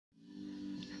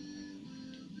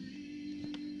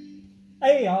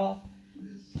Hey y'all,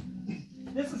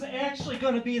 this is actually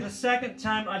going to be the second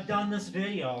time I've done this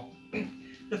video.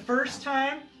 The first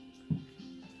time,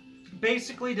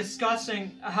 basically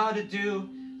discussing how to do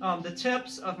the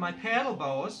tips of my paddle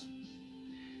bows.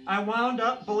 I wound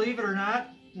up, believe it or not,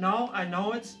 no, I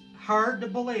know it's hard to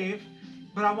believe,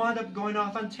 but I wound up going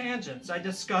off on tangents. I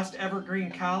discussed Evergreen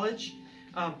College,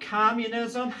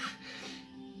 communism,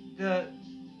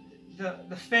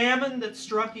 the famine that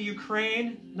struck the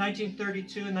Ukraine,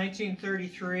 1932 and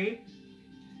 1933,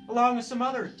 along with some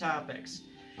other topics.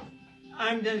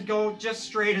 I'm going to go just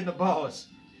straight into bows.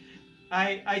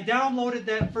 I downloaded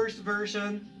that first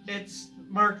version. It's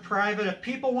marked private. If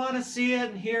people want to see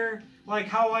it and hear like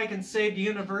how I can save the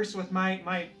universe with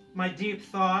my deep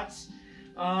thoughts,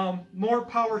 more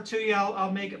power to you.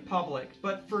 I'll make it public.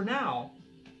 But for now,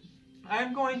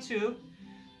 I'm going to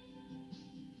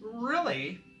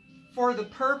really, for the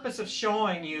purpose of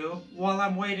showing you, while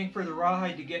I'm waiting for the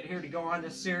rawhide to get here to go on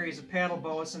this series of paddle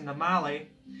bows and the Mali,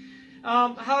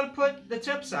 how to put the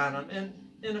tips on them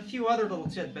and a few other little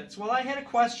tidbits. Well, I had a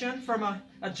question from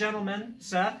a gentleman,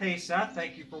 Seth. Hey Seth,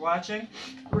 thank you for watching.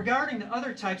 Regarding the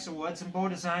other types of woods and bow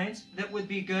designs that would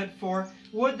be good for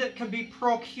wood that can be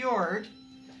procured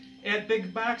at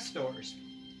big box stores.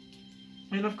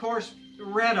 And of course,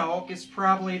 red oak is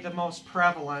probably the most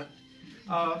prevalent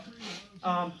of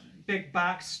big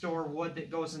box store wood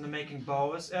that goes into making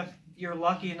bows. If you're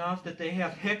lucky enough that they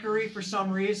have hickory for some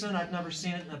reason, I've never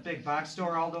seen it in a big box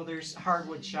store, although there's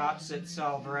hardwood shops that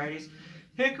sell varieties.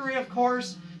 Hickory, of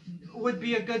course, would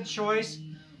be a good choice.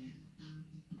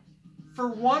 For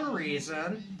one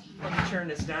reason, let me turn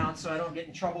this down so I don't get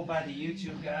in trouble by the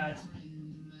YouTube guys.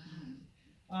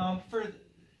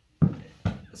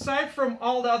 Aside from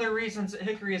all the other reasons that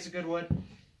hickory is a good wood,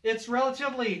 it's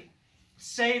relatively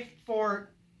safe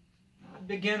for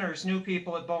beginners, new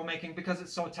people at bow making, because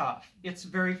it's so tough. It's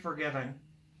very forgiving.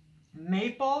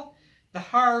 Maple, the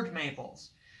hard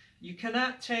maples. You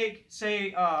cannot take,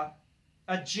 say, a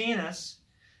genus,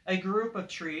 a group of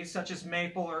trees, such as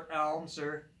maple or elms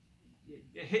or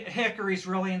hickories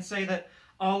really, and say that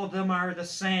all of them are the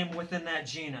same within that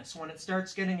genus. When it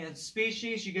starts getting into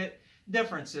species, you get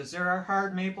differences. There are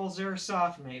hard maples, there are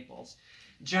soft maples.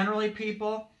 Generally,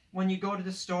 people, when you go to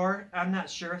the store, I'm not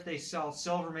sure if they sell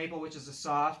silver maple, which is a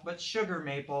soft, but sugar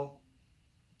maple,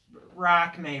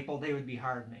 rock maple, they would be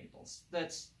hard maples.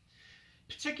 That's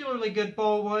particularly good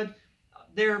bow wood.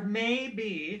 It may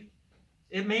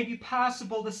be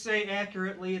possible to say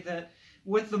accurately that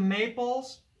with the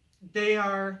maples, they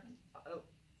are,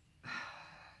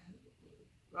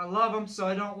 I love them, so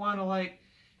I don't want to like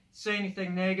say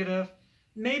anything negative.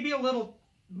 Maybe a little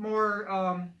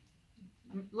more,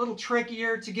 little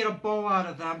trickier to get a bow out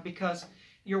of them because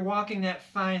you're walking that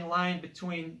fine line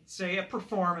between, say, a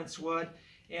performance wood,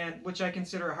 and which I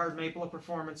consider a hard maple a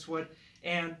performance wood,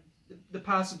 and the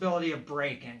possibility of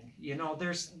breaking. You know,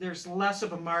 there's less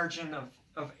of a margin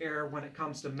of error when it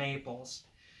comes to maples.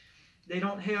 They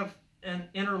don't have an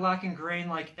interlocking grain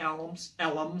like elms,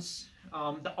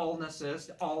 the ulnuses,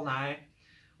 the ulni,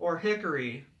 or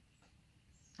hickory,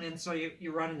 and so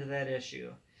you run into that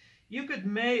issue. You could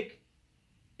make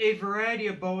a variety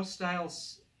of bow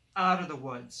styles out of the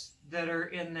woods that are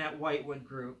in that whitewood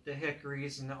group, the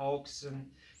hickories and the oaks and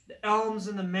the elms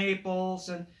and the maples,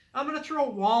 and I'm going to throw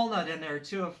walnut in there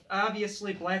too.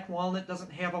 Obviously, black walnut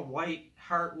doesn't have a white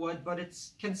heartwood, but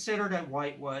it's considered a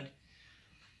whitewood,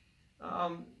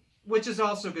 which is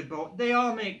also a good bow. They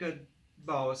all make good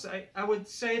bows. I would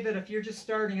say that if you're just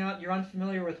starting out, you're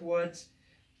unfamiliar with woods,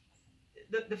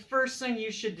 the first thing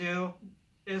you should do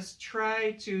is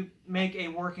try to make a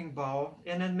working bow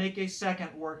and then make a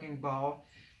second working bow.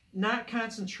 Not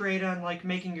concentrate on like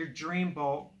making your dream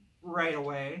bow right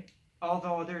away,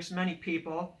 although there's many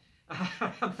people.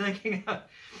 I'm thinking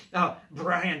of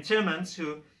Brian Timmons,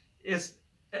 who is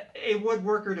a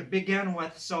woodworker to begin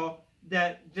with, so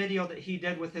that video that he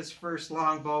did with his first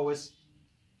longbow was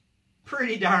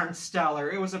pretty darn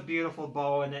stellar. It was a beautiful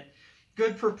bow, and it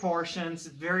good proportions,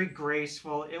 very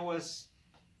graceful. It was,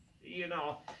 you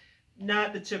know,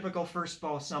 not the typical first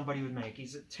bow somebody would make.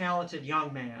 He's a talented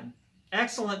young man.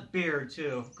 Excellent beard,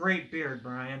 too. Great beard,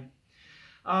 Brian.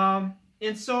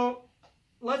 And so,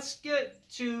 let's get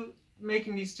to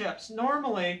making these tips.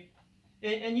 Normally,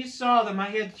 and you saw them, I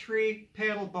had 3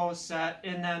 paddle bows set,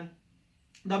 and then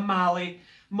the Mali,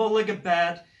 Mulliga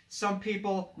bed. Some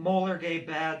people, Mollergay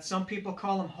bed. Some people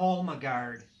call them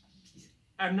Holmegard.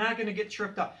 I'm not going to get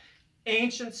tripped up.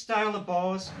 Ancient style of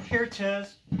bows. Here it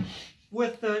is,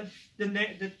 with the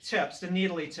tips, the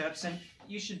needly tips, and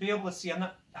you should be able to see. I'm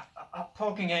not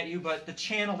poking at you, but the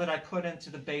channel that I put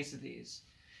into the base of these.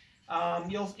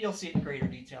 You'll see it in greater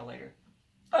detail later.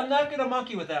 I'm not going to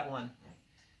monkey with that one.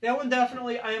 That one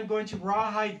definitely I am going to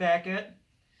rawhide back it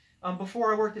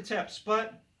before I work the tips.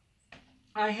 But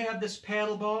I have this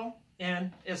paddle ball,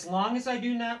 and as long as I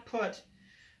do not put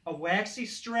a waxy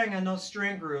string on those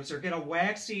string grooves or get a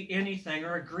waxy anything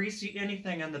or a greasy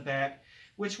anything on the back,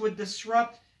 which would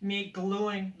disrupt me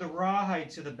gluing the rawhide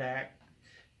to the back,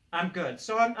 I'm good.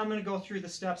 So I'm going to go through the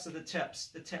steps of the tips,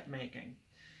 the tip making.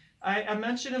 I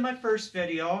mentioned in my first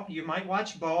video, you might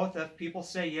watch both. If people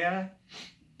say, yeah,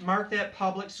 mark that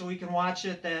public so we can watch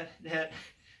it,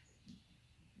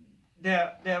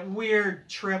 that weird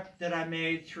trip that I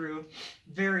made through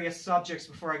various subjects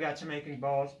before I got to making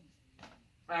bows.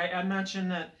 I mentioned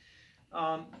that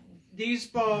these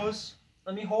bows,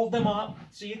 let me hold them up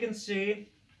so you can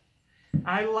see.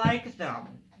 I like them.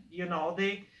 You know,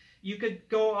 you could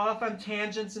go off on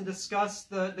tangents and discuss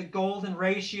the golden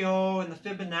ratio and the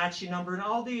Fibonacci number and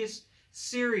all these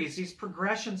series, these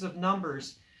progressions of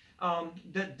numbers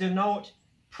that denote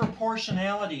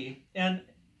proportionality and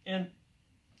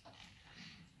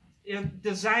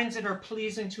designs that are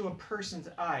pleasing to a person's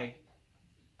eye.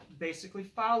 Basically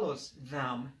follows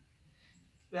them.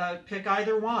 Pick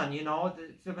either one, you know,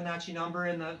 the Fibonacci number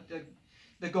and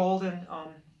the golden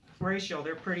ratio.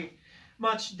 They're pretty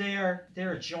much, they're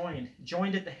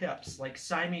joined at the hips, like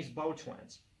Siamese bow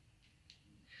twins.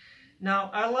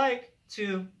 Now, I like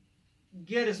to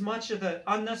get as much of the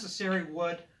unnecessary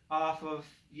wood off of,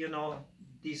 you know,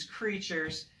 these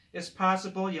creatures as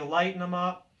possible. You lighten them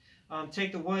up,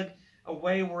 take the wood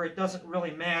away where it doesn't really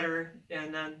matter,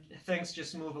 and then things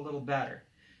just move a little better.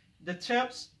 The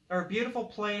tips are a beautiful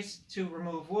place to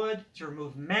remove wood, to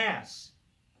remove mass,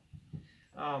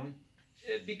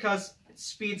 because it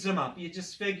speeds them up. You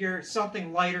just figure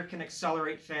something lighter can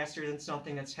accelerate faster than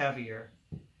something that's heavier.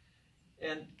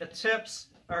 And the tips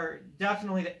are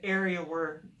definitely the area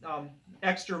where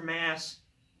extra mass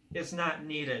is not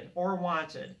needed or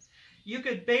wanted. You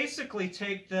could basically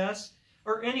take this,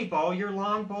 or any bow, your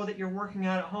long bow that you're working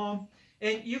on at home,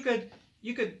 and you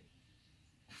could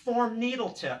form needle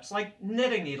tips, like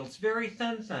knitting needles, very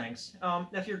thin things.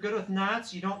 If you're good with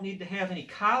knots, you don't need to have any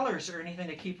collars or anything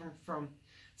to keep them from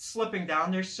slipping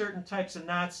down. There's certain types of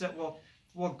knots that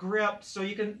will grip, so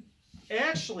you can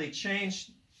actually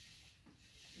change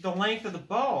the length of the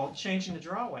bow, changing the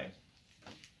drawway.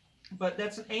 But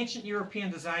that's an ancient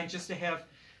European design, just to have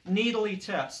needly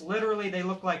tips. Literally, they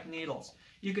look like needles.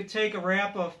 You could take a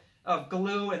wrap of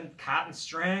glue and cotton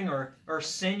string or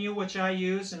sinew, which I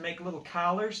use, and make little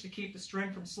collars to keep the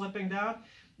string from slipping down.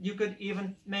 You could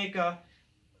even make a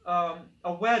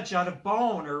wedge out of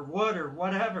bone or wood or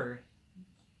whatever,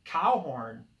 cow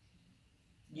horn,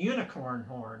 unicorn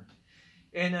horn,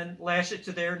 and then lash it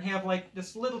to there and have like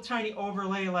this little tiny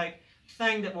overlay like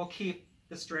thing that will keep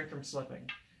the string from slipping.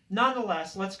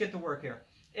 Nonetheless, let's get to work here.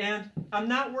 And I'm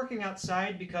not working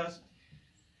outside because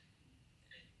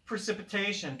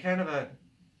precipitation, kind of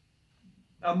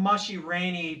a mushy,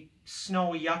 rainy,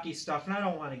 snowy, yucky stuff, and I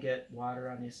don't want to get water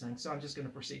on these things, so I'm just going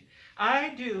to proceed.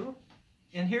 I do,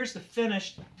 and here's the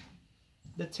tip.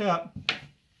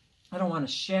 I don't want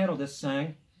to shadow this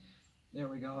thing. There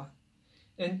we go.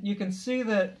 And you can see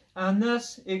that on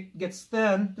this, it gets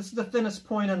thin. This is the thinnest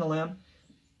point on the limb.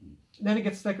 Then it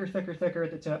gets thicker, thicker, thicker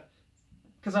at the tip.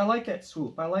 Because I like that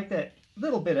swoop. I like that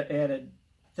little bit of added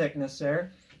thickness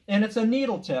there. And it's a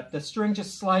needle tip. The string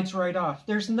just slides right off.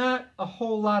 There's not a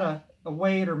whole lot of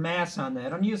weight or mass on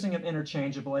that. I'm using them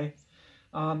interchangeably.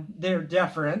 They're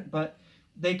different, but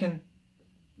you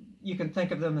can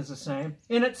think of them as the same.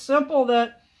 And it's simple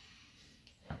that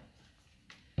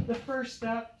the first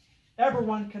step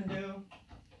everyone can do.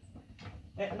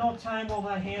 At no time will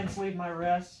my hands leave my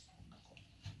wrists.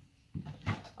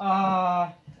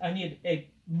 I need a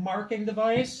marking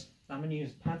device. I'm going to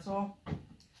use a pencil.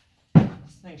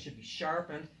 This thing should be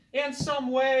sharpened. And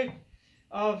some way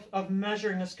of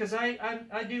measuring this, because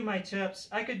I do my tips.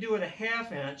 I could do it a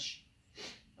 1/2 inch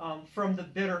from the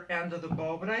bitter end of the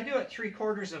bow, but I do it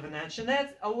 3/4 of an inch. And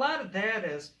a lot of that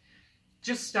is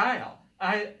just style.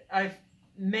 I've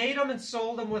made them and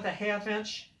sold them with a 1/2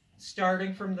 inch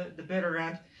starting from the bitter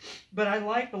end, but I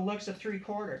like the looks of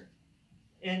 3/4.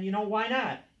 And you know, why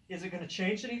not? Is it going to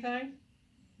change anything?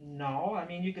 No. I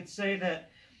mean, you could say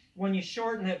that when you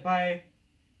shorten it by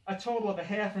a total of a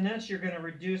 1/2 inch, you're going to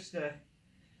reduce the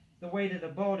weight of the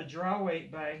bow to draw weight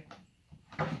by,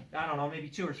 I don't know, maybe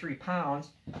 2 or 3 pounds.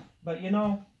 But you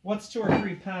know, what's 2 or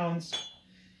 3 pounds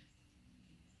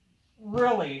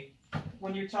really,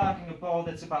 when you're talking a bow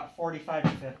that's about 45 to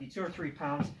 50, 2 or 3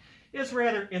 pounds is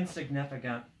rather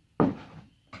insignificant.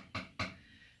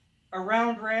 a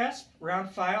round rasp, round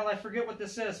file. I forget what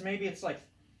this is. Maybe it's like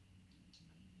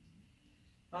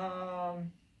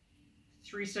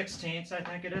 3/16, I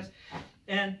think it is.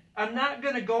 And I'm not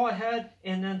going to go ahead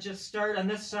and then just start on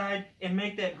this side and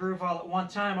make that groove all at one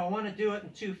time. I want to do it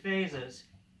in 2 phases.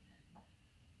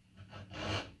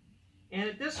 And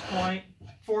at this point,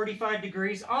 45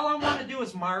 degrees, all I want to do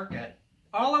is mark it.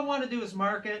 All I want to do is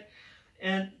mark it.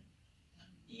 And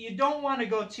you don't want to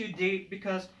go too deep,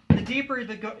 because the deeper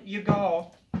you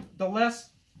go, the less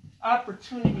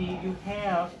opportunity you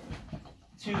have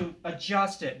to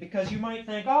adjust it. Because you might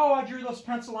think, oh, I drew those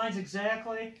pencil lines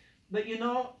exactly. But you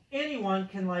know, anyone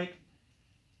can like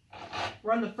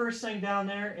run the first thing down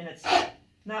there and it's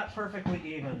not perfectly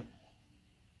even.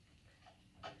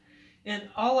 And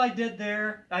all I did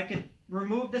there, I could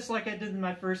remove this like I did in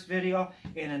my first video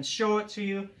and then show it to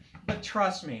you. But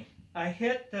trust me, I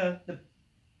hit the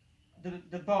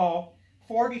ball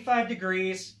 45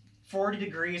 degrees, 40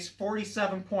 degrees,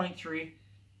 47.3.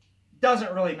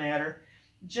 Doesn't really matter.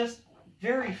 Just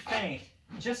very faint,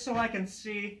 just so I can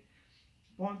see,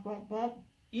 bump, bump, bump,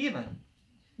 even.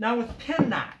 Now with pin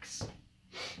knocks,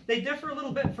 they differ a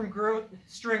little bit from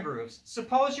string grooves.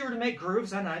 Suppose you were to make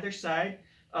grooves on either side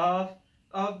of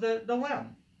the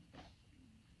limb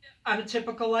on a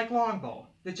typical like longbow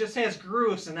that just has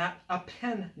grooves and not a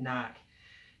pin knock.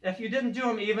 If you didn't do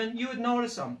them even, you would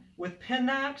notice them. With pin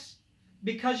knocks,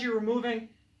 because you're removing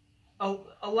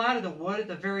a lot of the wood at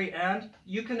the very end,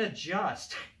 you can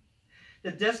adjust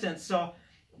the distance. So,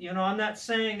 you know, I'm not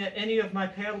saying that any of my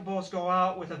paddle bows go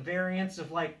out with a variance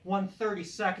of like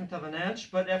 1/32 of an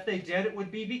inch, but if they did, it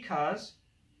would be because,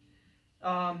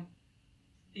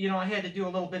 you know, I had to do a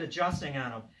little bit of adjusting on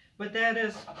them. But that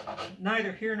is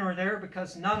neither here nor there,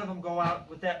 because none of them go out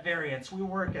with that variance. We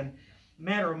work in a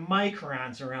matter of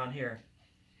microns around here.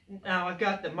 Now I've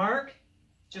got the mark.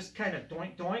 Just kind of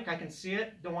doink doink, I can see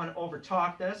it. Don't want to over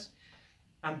talk this.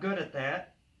 I'm good at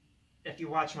that. If you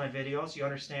watch my videos, you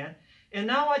understand. And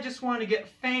now I just want to get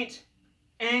faint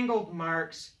angled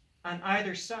marks on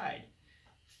either side.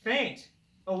 Faint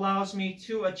allows me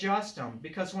to adjust them,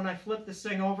 because when I flip this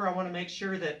thing over, I want to make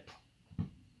sure that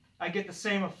I get the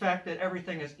same effect, that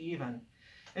everything is even.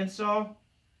 And so,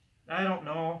 I don't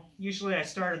know, usually I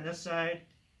start on this side.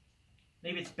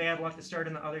 Maybe it's bad luck to start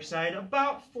on the other side,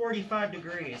 about 45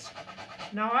 degrees.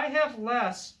 Now I have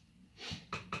less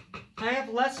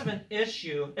of an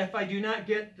issue if I do not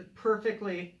get the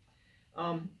perfectly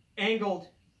angled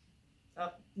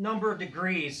number of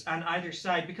degrees on either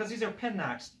side, because these are pin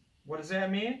knocks. What does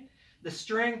that mean? The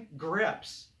string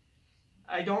grips.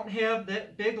 I don't have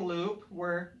that big loop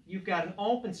where you've got an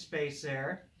open space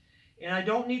there. And I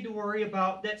don't need to worry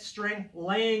about that string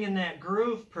laying in that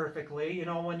groove perfectly, you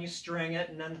know, when you string it,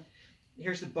 and then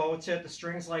here's the bow tip, the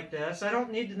string's like this. I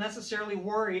don't need to necessarily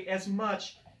worry as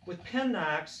much with pin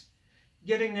knocks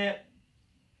getting that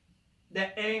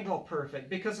angle perfect,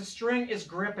 because the string is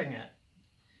gripping it.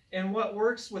 And what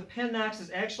works with pin knocks is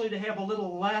actually to have a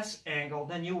little less angle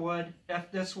than you would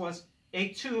if this was a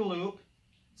 2-loop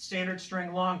standard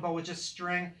string longbow with just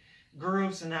string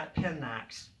grooves and not pin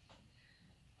knocks.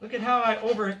 Look at how I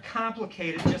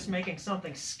overcomplicated just making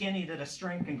something skinny that a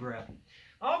string can grip.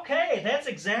 Okay, that's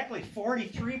exactly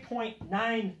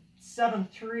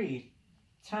 43.973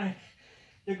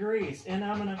 degrees. And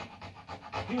I'm going to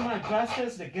do my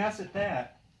best to guess at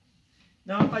that.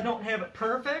 Now, if I don't have it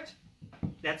perfect,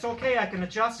 that's okay. I can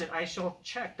adjust it. I shall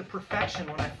check the perfection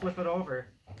when I flip it over.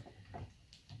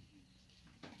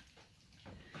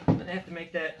 I'm going to have to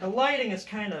make that. The lighting is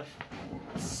kind of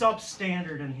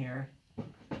substandard in here.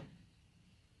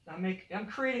 I'm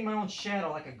creating my own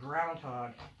shadow like a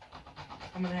groundhog.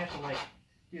 I'm going to have to like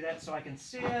do that so I can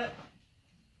see it.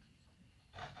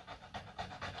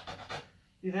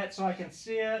 Do that so I can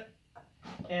see it.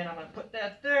 And I'm going to put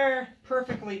that there,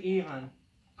 perfectly even.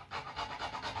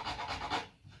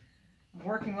 I'm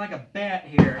working like a bat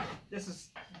here. This is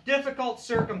difficult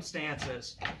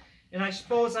circumstances. And I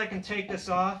suppose I can take this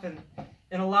off and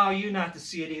allow you not to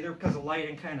see it either, because the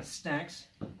lighting kind of stinks.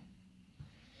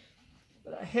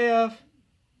 But I have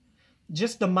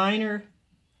just the minor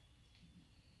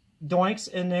doinks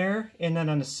in there, and then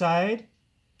on the side,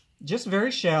 just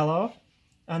very shallow.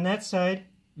 On that side,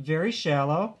 very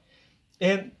shallow.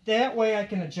 And that way I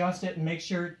can adjust it and make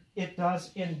sure it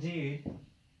does indeed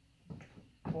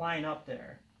line up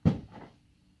there.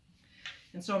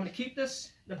 And so I'm going to keep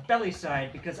this the belly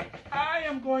side, because I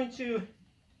am going to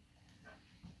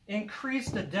increase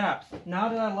the depth. Now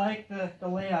that I like the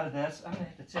layout of this, I'm going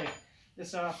to have to take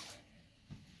this off.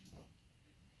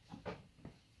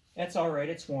 That's alright,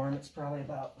 it's warm. It's probably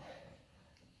about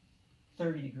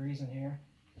 30 degrees in here.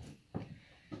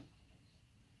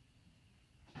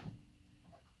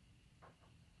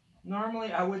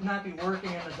 Normally, I would not be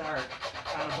working in the dark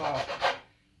on a bow.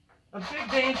 A big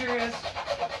danger is,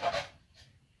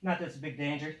 not that it's a big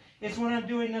danger, is when I'm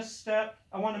doing this step,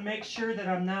 I want to make sure that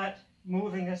I'm not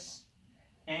moving this,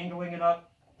 angling it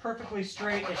up perfectly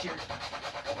straight as you're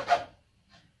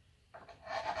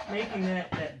making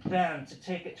that bend to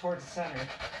take it towards the center.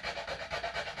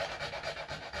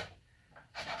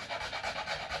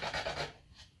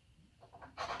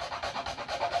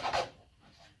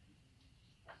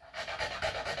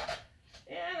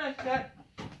 And I've got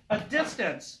a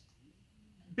distance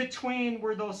between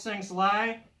where those things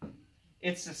lie.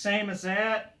 It's the same as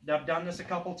that. I've done this a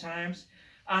couple times.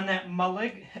 On that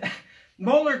Mulligan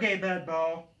bed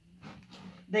bow,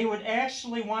 they would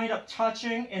actually wind up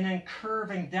touching and then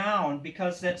curving down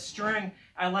because that string,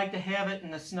 I like to have it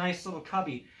in this nice little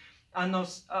cubby. On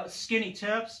those skinny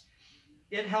tips,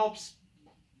 it helps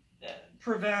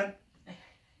prevent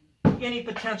any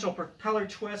potential propeller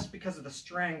twist because of the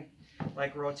string,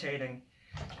 like rotating.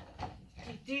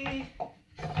 The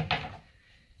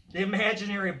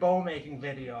imaginary bow making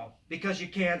video, because you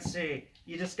can't see.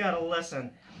 You just got to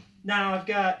listen. Now I've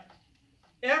got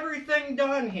everything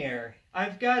done here.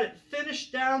 I've got it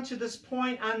finished down to this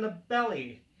point on the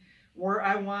belly where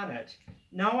I want it.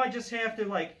 Now I just have to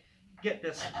like get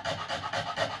this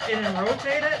in and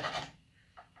rotate it.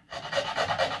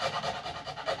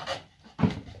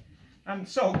 I'm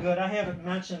so good. I haven't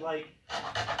mentioned like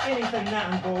anything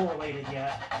not bow related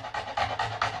yet.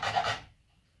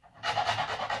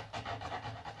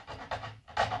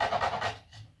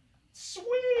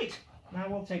 Sweet! Now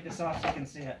we'll take this off so you can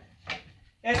see it.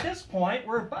 At this point,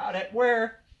 we're about at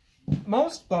where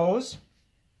most bows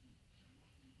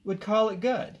would call it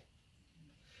good.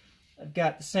 I've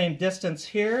got the same distance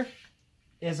here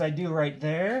as I do right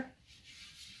there.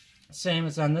 Same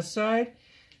as on this side.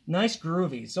 Nice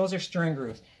groovies. Those are string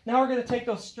grooves. Now we're going to take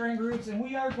those string grooves and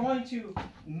we are going to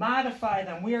modify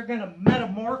them. We are going to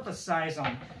metamorphosize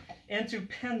them into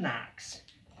pin knocks.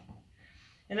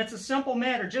 And it's a simple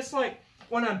matter. Just like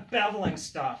when I'm beveling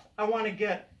stuff, I want to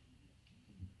get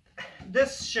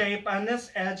this shape on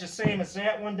this edge the same as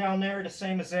that one down there, the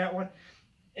same as that one,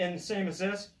 and the same as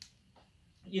this.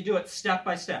 You do it step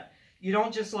by step. You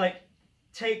don't just like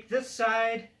take this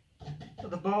side of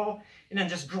the bow and then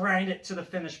just grind it to the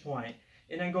finish point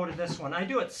and then go to this one. I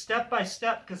do it step by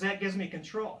step because that gives me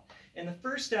control. And the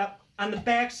first step on the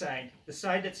back side, the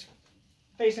side that's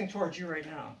facing towards you right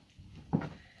now, I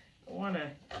want to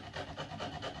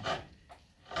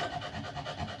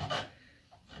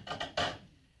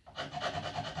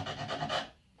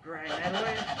grind that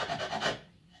away.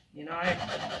 You know, I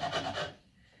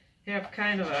have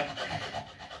kind of a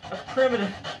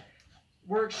primitive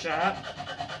workshop,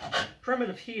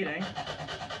 primitive heating,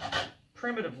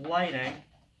 primitive lighting,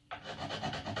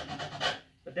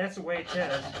 but that's the way it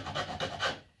is.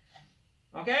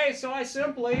 Okay, so I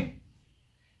simply,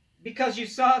 because you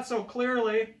saw it so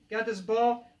clearly, got this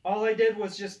bow, all I did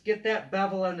was just get that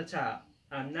bevel on the top.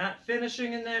 I'm not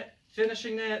finishing that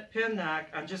pin knock,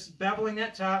 I'm just beveling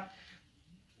that top.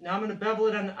 Now I'm going to bevel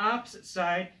it on the opposite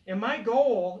side, and my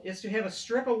goal is to have a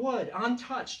strip of wood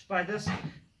untouched by this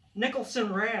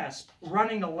Nicholson rasp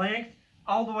running the length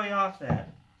all the way off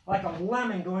that, like a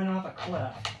lemon going off a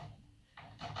cliff.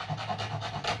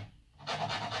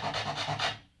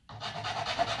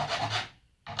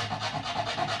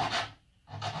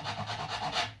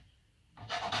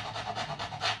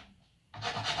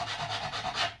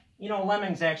 You know,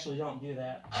 lemmings actually don't do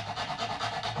that.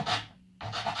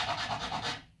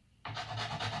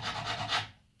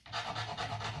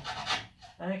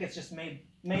 I think it's just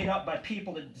made up by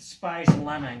people that despise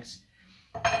lemmings.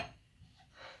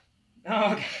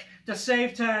 Okay, to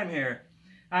save time here,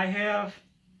 I have,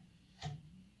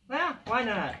 well, why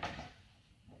not?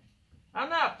 I'm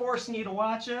not forcing you to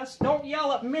watch this. Don't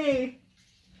yell at me.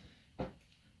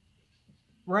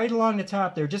 Right along the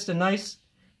top there, just a nice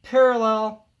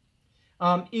parallel,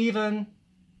 even,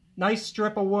 nice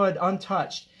strip of wood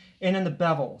untouched, and in the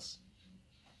bevels.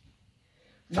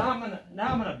 Now I'm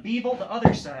gonna bevel the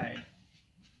other side.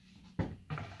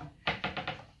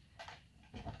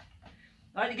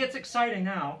 It gets exciting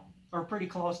now, or pretty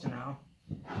close to now.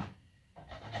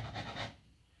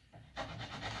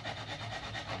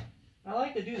 I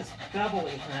like to do this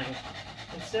bevel-y thing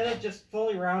instead of just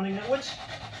fully rounding it, which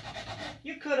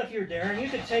you could if you're daring. You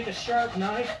could take a sharp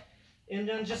knife and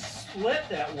then just split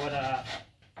that wood off.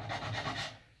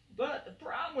 But the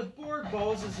problem with board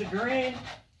bows is the grain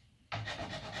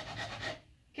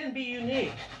can be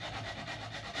unique.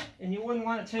 And you wouldn't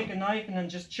want to take a knife and then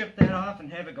just chip that off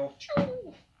and have it go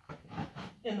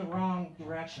in the wrong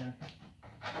direction.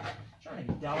 trying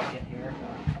to be delicate here.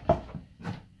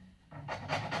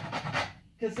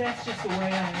 Because that's just the way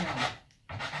I am.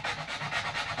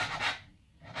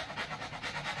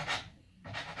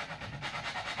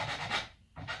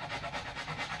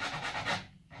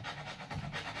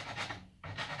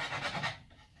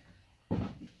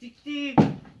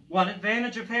 One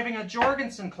advantage of having a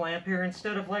Jorgensen clamp here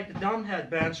instead of like the dumbhead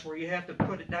bench where you have to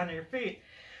put it down on your feet,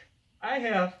 I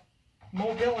have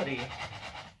mobility.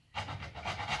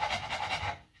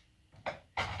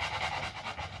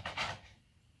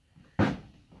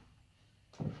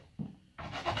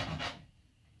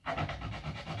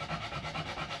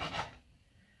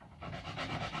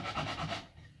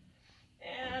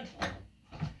 And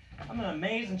I'm going to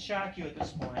amaze and shock you at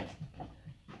this point.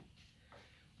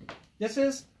 This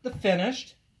is the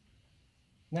finished.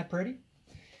 Isn't that pretty?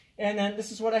 And then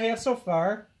this is what I have so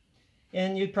far.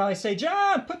 And you'd probably say,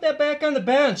 John, put that back on the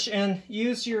bench and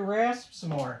use your rasp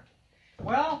some more.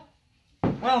 Well,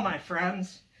 my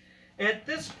friends, at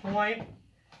this point,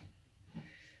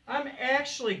 I'm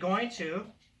actually going to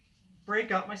break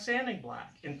out my sanding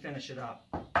block and finish it up.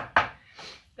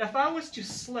 If I was to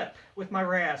slip with my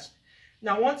rasp,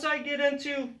 now once I get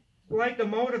into like the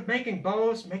mode of making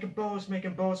bows,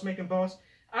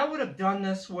 I would have done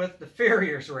this with the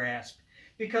farrier's rasp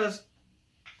because,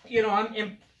 you know,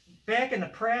 I'm back into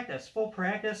practice, full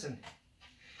practice,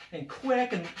 and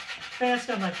quick and fast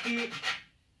on my feet.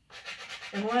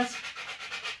 Unless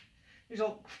there's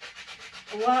a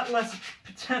lot less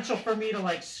potential for me to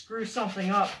like screw something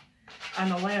up on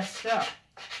the last step,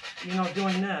 you know,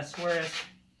 doing this. Whereas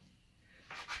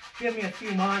give me a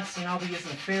few months and I'll be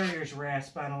using the farrier's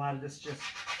rasp on a lot of this, just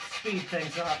speed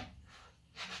things up.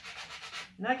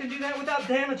 And I can do that without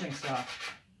damaging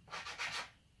stuff.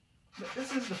 But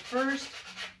this is the first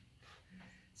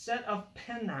set of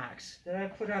pin knocks that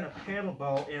I've put on a paddle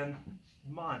bow in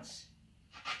months.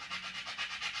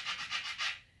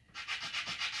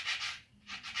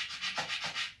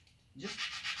 Just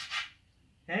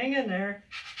hang in there.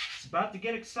 It's about to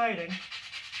get exciting.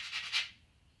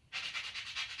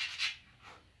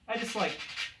 I just like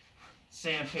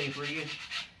sandpaper. It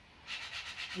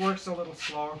works a little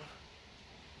slower.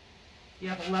 You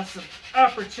have less of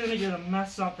opportunity to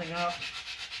mess something up.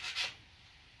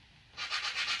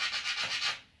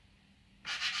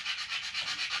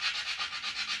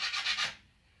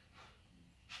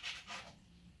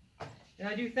 And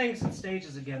I do things in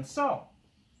stages again. So,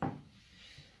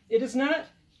 it is not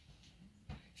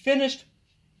finished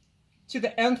to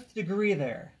the nth degree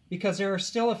there, because there are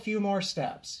still a few more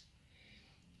steps.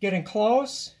 Getting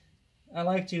close, I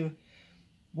like to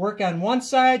work on one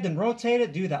side, then rotate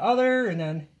it, do the other, and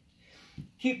then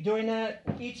keep doing that.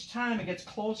 Each time it gets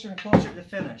closer and closer to the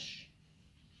finish.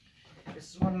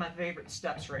 This is one of my favorite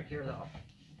steps right here, though.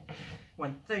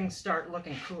 When things start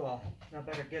looking cool. I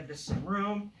better give this some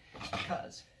room,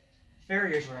 because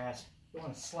farrier's rasp, you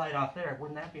want to slide off there.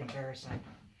 Wouldn't that be embarrassing?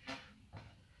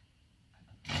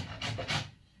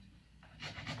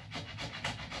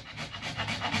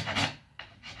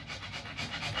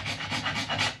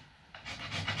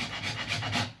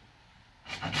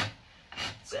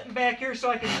 Sitting back here so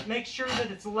I can make sure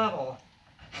that it's level.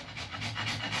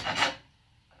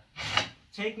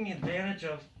 Taking advantage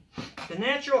of the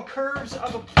natural curves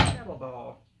of a paddle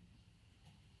bow.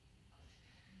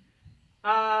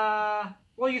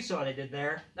 Well, you saw what I did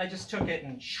there. I just took it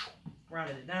and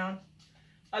rounded it down.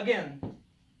 Again,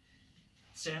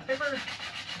 sandpaper.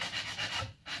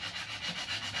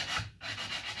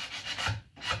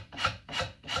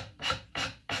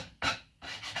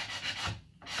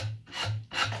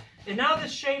 And now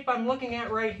this shape I'm looking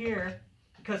at right here,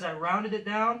 because I rounded it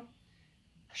down,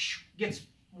 gets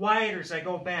wider as I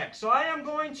go back. So I am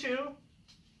going to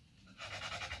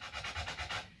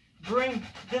bring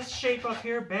this shape up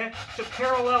here back to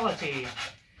parallelism.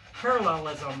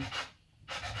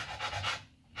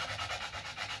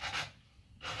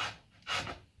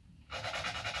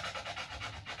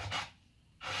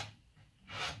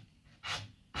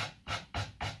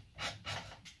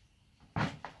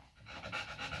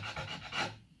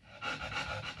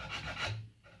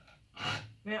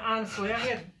 Man, honestly, I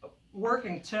had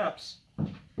working tips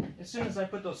as soon as I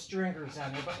put those stringers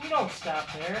on there, but we don't stop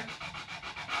there.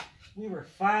 We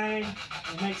refine,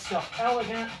 we make stuff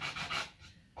elegant.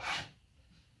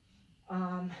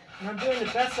 And I'm doing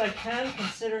the best I can,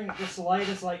 considering this light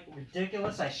is like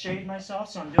ridiculous. I shade myself,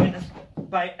 so I'm doing this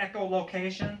by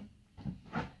echolocation.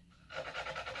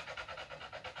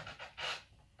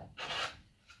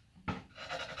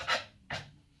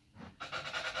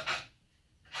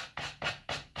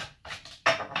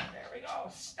 There we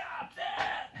go. Stop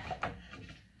that.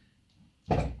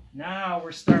 Now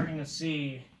we're starting to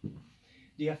see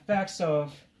the effects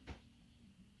of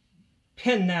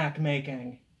pin knock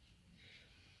making.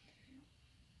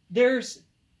 There's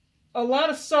a lot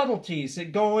of subtleties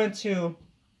that go into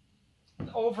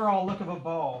the overall look of a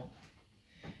bow.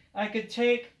 I could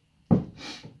take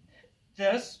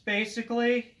this,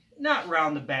 basically, not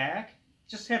round the back,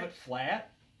 just have it flat.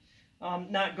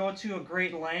 Not go to a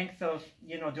great length of,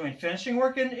 doing finishing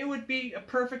work, and it would be a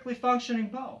perfectly functioning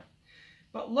bow.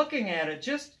 But looking at it,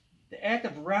 just the act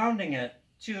of rounding it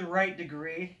to the right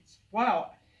degree,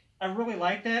 wow, I really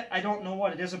like that. I don't know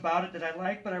what it is about it that I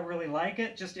like, but I really like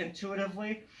it. Just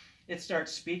intuitively, it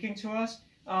starts speaking to us.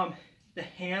 The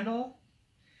handle,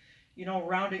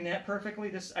 rounding that perfectly.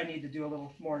 This, I need to do a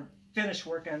little more finish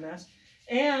work on this.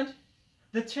 And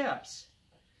the tips.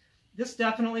 This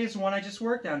definitely is one I just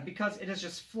worked on because it is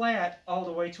just flat all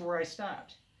the way to where I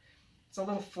stopped. It's a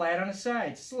little flat on the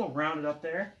sides. It's a little rounded up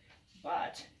there.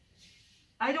 But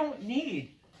I don't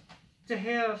need to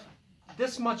have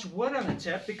this much wood on the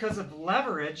tip because of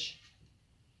leverage.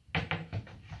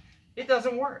 It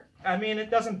doesn't work. I mean,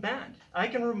 it doesn't bend. I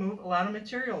can remove a lot of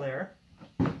material there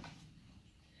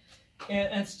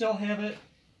and still have it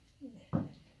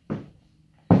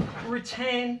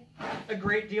retain a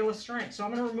great deal of strength. So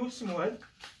I'm going to remove some wood.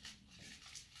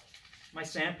 My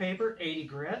sandpaper, 80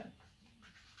 grit.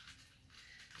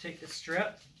 Take the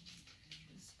strip.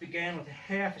 This began with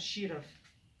half a sheet of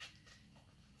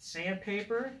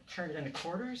sandpaper, turn it into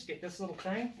quarters, get this little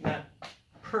thing, not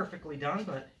perfectly done,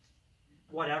 but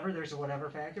whatever, there's a whatever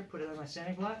factor, put it on my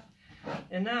sanding block.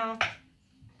 And now,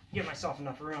 give myself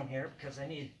enough room here because I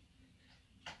need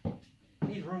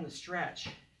room to stretch.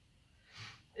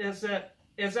 Is that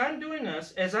as I'm doing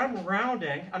this, as I'm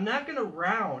rounding, I'm not going to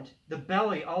round the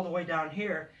belly all the way down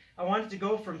here. I want it to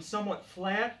go from somewhat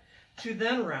flat to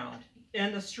then round.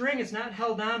 And the string is not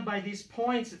held on by these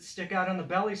points that stick out on the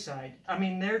belly side. I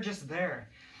mean, they're just there.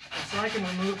 And so I can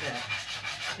remove that.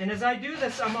 And as I do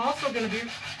this, I'm also going to be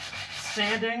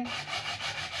sanding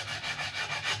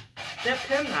that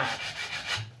pin knot.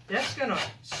 That's going to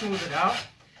smooth it out.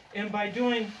 And by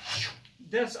doing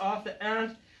this off the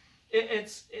end,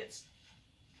 it's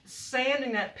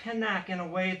sanding that pin knock in a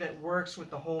way that works with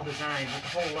the whole design, with the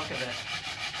whole look of it.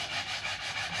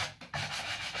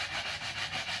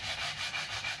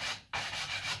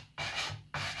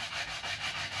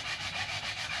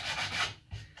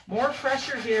 More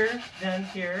pressure here than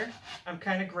here. I'm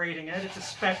kind of grading it. It's a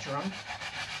spectrum.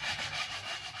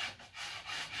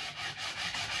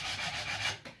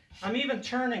 I'm even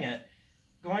turning it,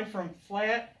 going from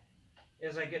flat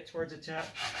as I get towards the tip.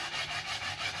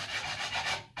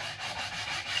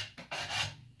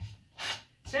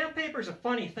 Sandpaper is a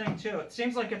funny thing too. It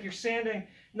seems like if you're sanding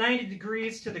 90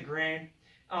 degrees to the grain,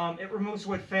 it removes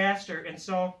wood faster. And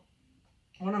so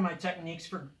one of my techniques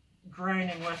for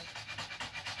grinding with,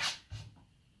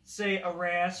 say, a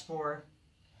rasp or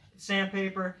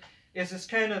sandpaper is this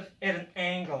kind of at an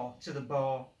angle to the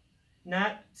bow.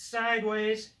 Not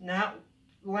sideways, not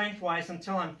lengthwise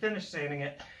until I'm finished sanding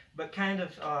it, but kind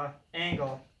of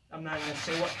angle. I'm not going to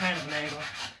say what kind of an angle.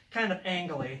 Kind of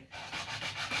angly.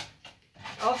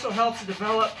 Also helps to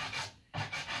develop a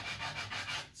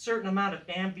certain amount of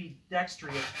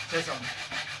ambidextroism,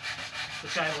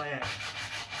 which I lack.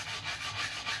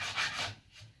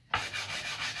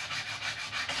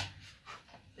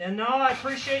 And no, I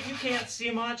appreciate you can't see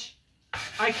much.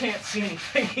 I can't see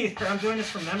anything either. I'm doing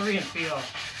this from memory and feel.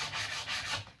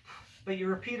 But you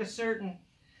repeat a certain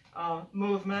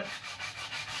movement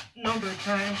a number of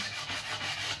times.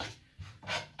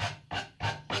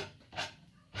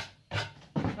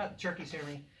 Not the turkeys hear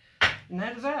me. And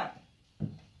that is that.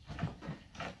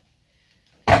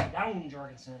 Down,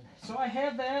 Jorgensen. So I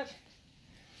have that.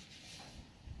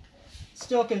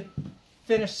 Still could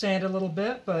finish sand a little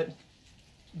bit, but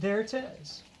there it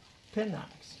is. Pin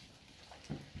knocks.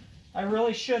 I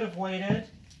really should have waited,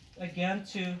 again,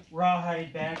 to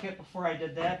rawhide back it before I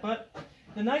did that, but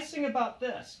the nice thing about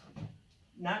this,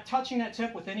 not touching that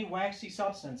tip with any waxy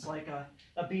substance like a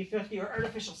B50 or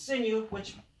artificial sinew,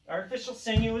 which artificial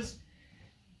sinew is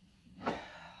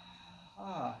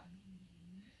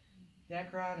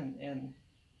Dacron and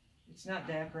it's not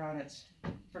Dacron, it's,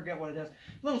 forget what it is, a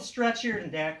little stretchier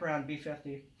than Dacron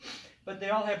B50. But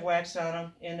they all have wax on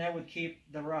them, and that would keep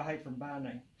the rawhide from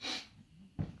bonding.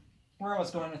 Where I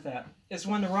was going with that is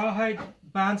when the rawhide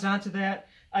bonds onto that,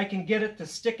 I can get it to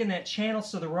stick in that channel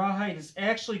so the rawhide is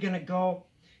actually going to go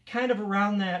kind of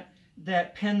around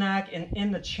that pin knock and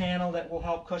in the channel that will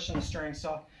help cushion the string.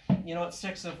 So, it's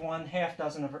 6 of one, half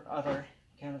dozen of other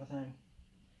kind of a thing.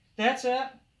 That's it.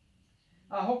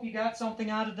 I hope you got something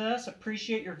out of this.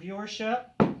 Appreciate your viewership.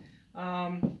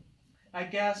 I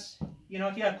guess, you know,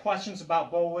 if you have questions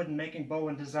about bow wood and making bow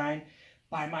and design,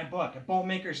 buy my book, A Bow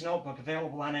Maker's Notebook,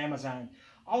 available on Amazon.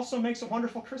 Also makes a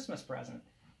wonderful Christmas present.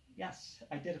 Yes,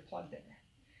 I did a plug there.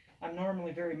 I'm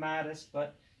normally very modest,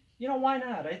 but, you know, why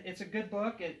not? It's a good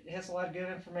book. It has a lot of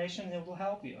good information. It will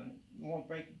help you, and it won't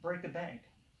break the bank.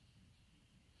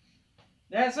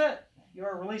 That's it. You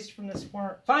are released from this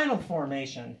final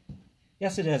formation.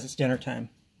 Yes, it is. It's dinner time.